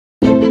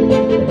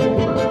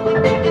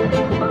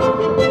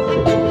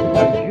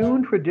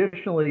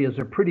traditionally is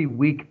a pretty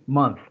weak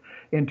month.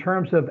 In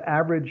terms of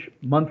average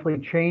monthly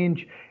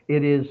change,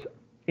 it is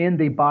in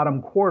the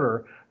bottom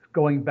quarter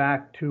going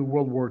back to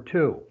World War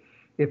II.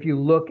 If you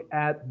look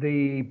at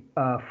the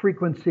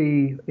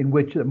frequency in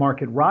which the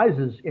market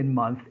rises in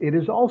month, it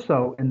is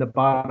also in the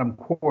bottom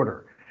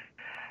quarter.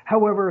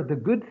 However, the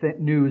good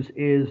news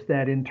is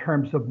that in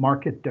terms of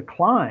market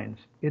declines,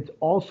 it's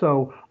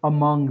also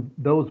among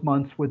those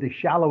months with the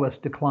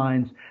shallowest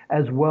declines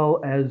as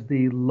well as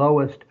the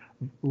lowest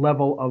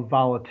level of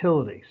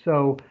volatility.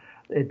 So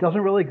it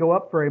doesn't really go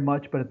up very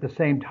much, but at the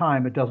same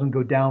time, it doesn't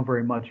go down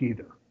very much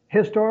either.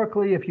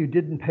 Historically, if you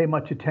didn't pay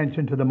much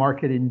attention to the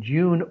market in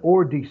June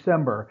or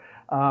December,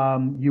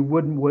 you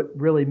wouldn't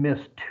really miss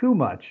too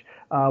much.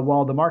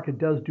 While the market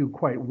does do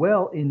quite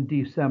well in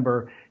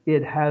December,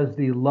 it has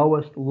the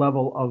lowest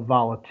level of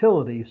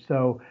volatility,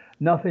 so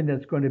nothing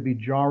that's going to be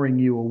jarring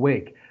you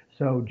awake.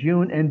 So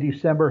June and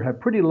December have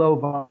pretty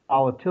low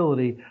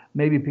volatility,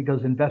 maybe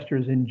because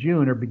investors in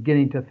June are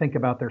beginning to think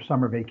about their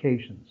summer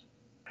vacations.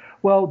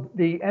 Well,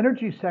 the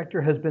energy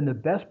sector has been the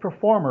best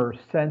performer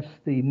since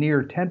the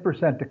near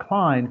 10%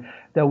 decline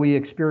that we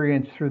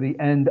experienced through the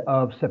end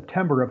of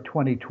September of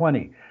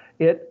 2020.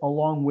 It,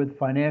 along with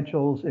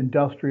financials,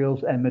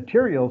 industrials, and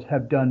materials,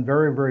 have done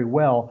very, very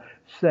well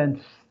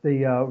since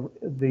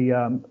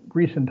the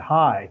recent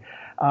high.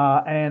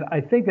 And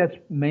I think that's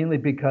mainly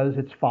because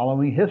it's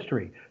following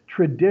history.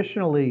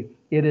 Traditionally,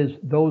 it is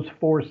those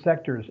four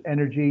sectors,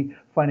 energy,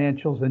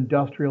 financials,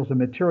 industrials, and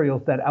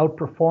materials, that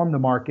outperform the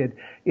market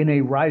in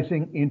a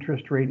rising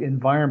interest rate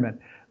environment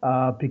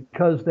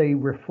because they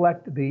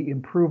reflect the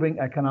improving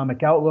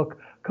economic outlook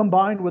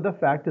combined with the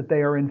fact that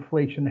they are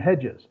inflation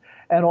hedges.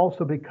 And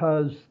also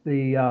because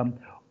the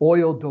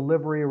oil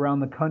delivery around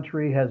the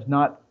country has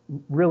not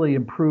really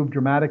improved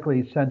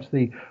dramatically since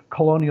the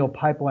Colonial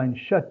Pipeline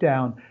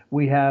shutdown.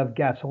 We have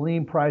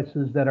gasoline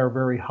prices that are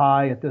very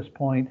high at this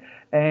point.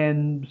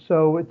 And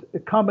so it's a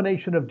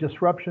combination of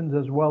disruptions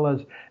as well as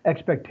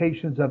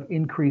expectations of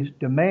increased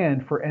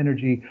demand for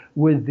energy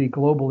with the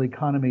global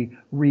economy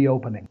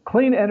reopening.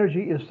 Clean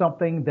energy is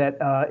something that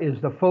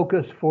is the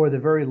focus for the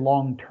very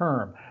long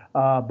term.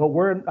 But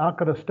we're not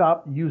going to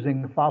stop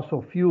using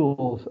fossil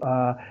fuels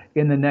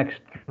in the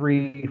next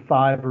 3,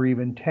 5, or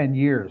even 10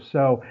 years.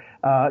 So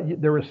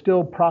there is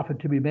still profit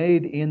to be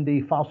made in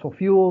the fossil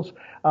fuels.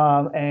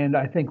 And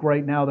I think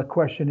right now the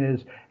question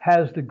is,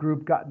 has the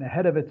group gotten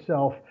ahead of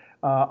itself?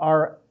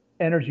 Our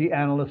energy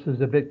analyst is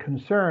a bit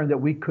concerned that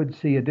we could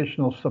see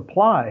additional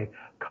supply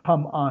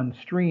come on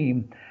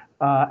stream.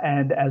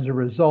 And as a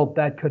result,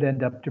 that could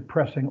end up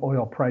depressing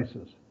oil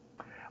prices.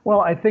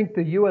 Well, I think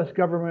the U.S.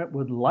 government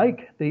would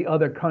like the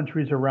other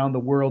countries around the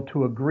world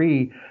to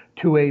agree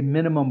to a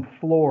minimum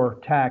floor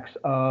tax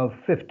of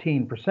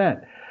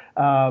 15%,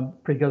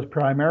 because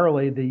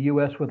primarily the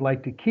U.S. would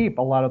like to keep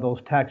a lot of those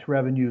tax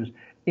revenues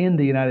in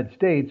the United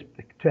States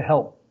to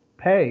help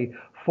pay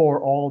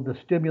for all the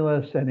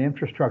stimulus and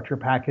infrastructure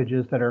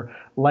packages that are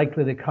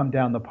likely to come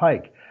down the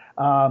pike.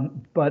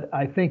 But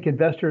I think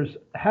investors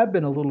have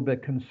been a little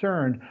bit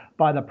concerned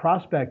by the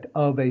prospect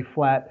of a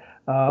flat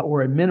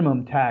or a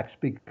minimum tax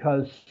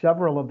because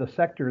several of the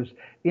sectors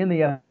in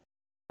the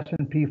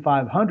S&P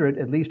 500,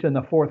 at least in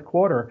the fourth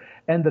quarter,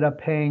 ended up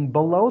paying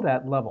below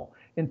that level.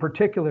 In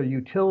particular,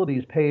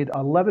 utilities paid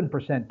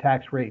 11%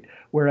 tax rate,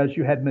 whereas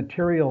you had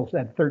materials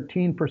at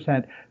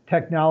 13%,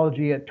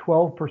 technology at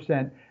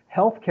 12%,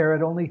 healthcare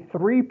at only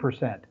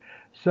 3%.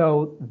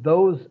 So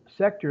those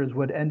sectors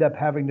would end up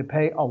having to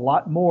pay a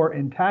lot more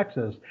in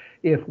taxes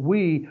if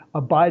we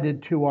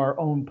abided to our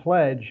own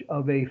pledge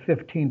of a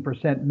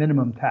 15%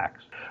 minimum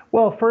tax.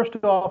 Well, first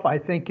off, I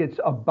think it's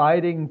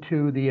abiding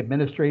to the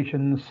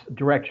administration's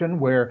direction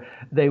where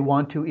they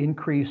want to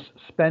increase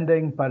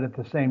spending, but at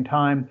the same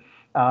time,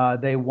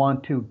 they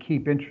want to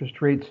keep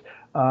interest rates,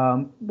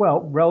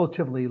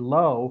 relatively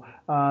low.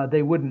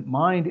 They wouldn't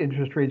mind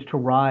interest rates to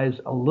rise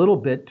a little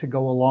bit to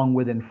go along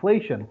with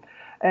inflation.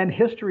 And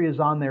history is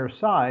on their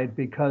side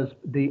because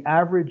the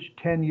average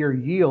 10-year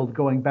yield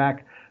going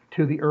back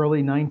to the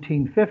early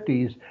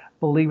 1950s,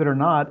 believe it or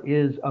not,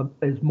 is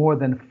more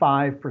than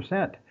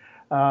 5%.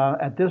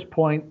 At this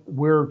point,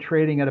 we're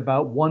trading at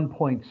about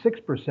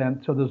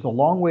 1.6%, so there's a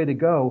long way to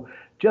go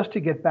just to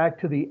get back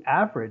to the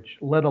average,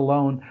 let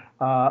alone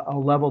a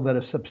level that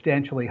is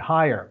substantially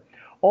higher.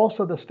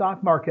 Also, the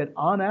stock market,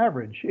 on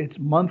average, its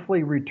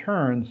monthly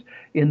returns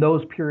in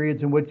those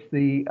periods in which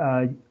the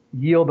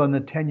yield on the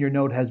 10-year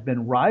note has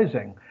been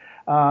rising,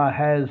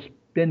 has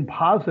been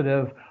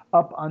positive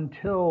up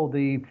until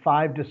the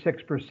 5 to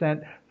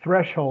 6%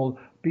 threshold,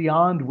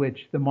 beyond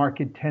which the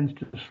market tends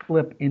to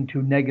slip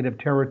into negative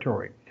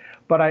territory.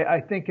 But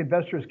I think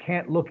investors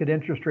can't look at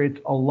interest rates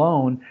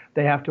alone.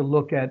 They have to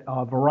look at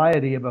a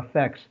variety of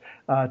effects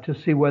to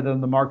see whether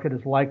the market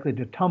is likely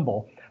to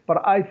tumble.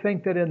 But I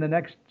think that in the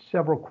next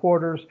several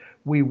quarters,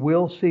 we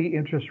will see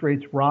interest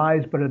rates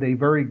rise, but at a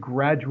very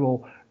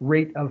gradual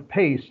rate of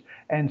pace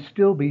and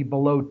still be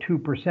below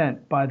 2%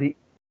 by the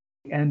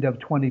end of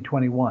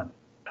 2021.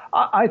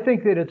 I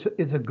think that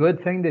it's a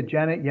good thing that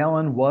Janet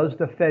Yellen was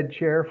the Fed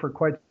chair for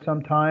quite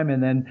some time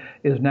and then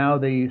is now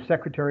the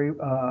Secretary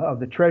of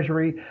the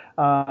Treasury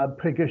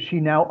because she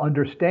now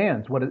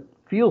understands what it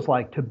feels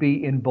like to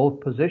be in both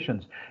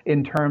positions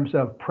in terms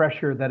of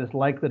pressure that is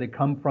likely to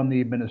come from the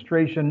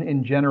administration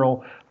in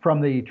general, from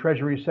the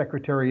Treasury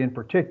Secretary in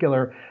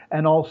particular,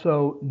 and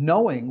also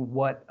knowing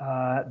what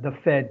the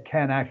Fed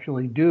can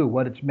actually do,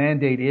 what its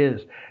mandate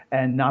is,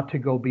 and not to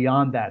go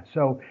beyond that.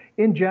 So,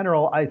 in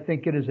general, I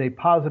think it is a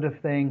positive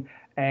thing,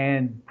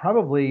 and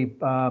probably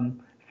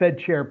Fed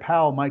Chair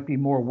Powell might be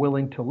more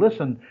willing to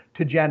listen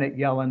to Janet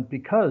Yellen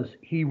because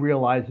he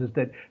realizes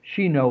that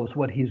she knows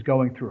what he's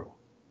going through.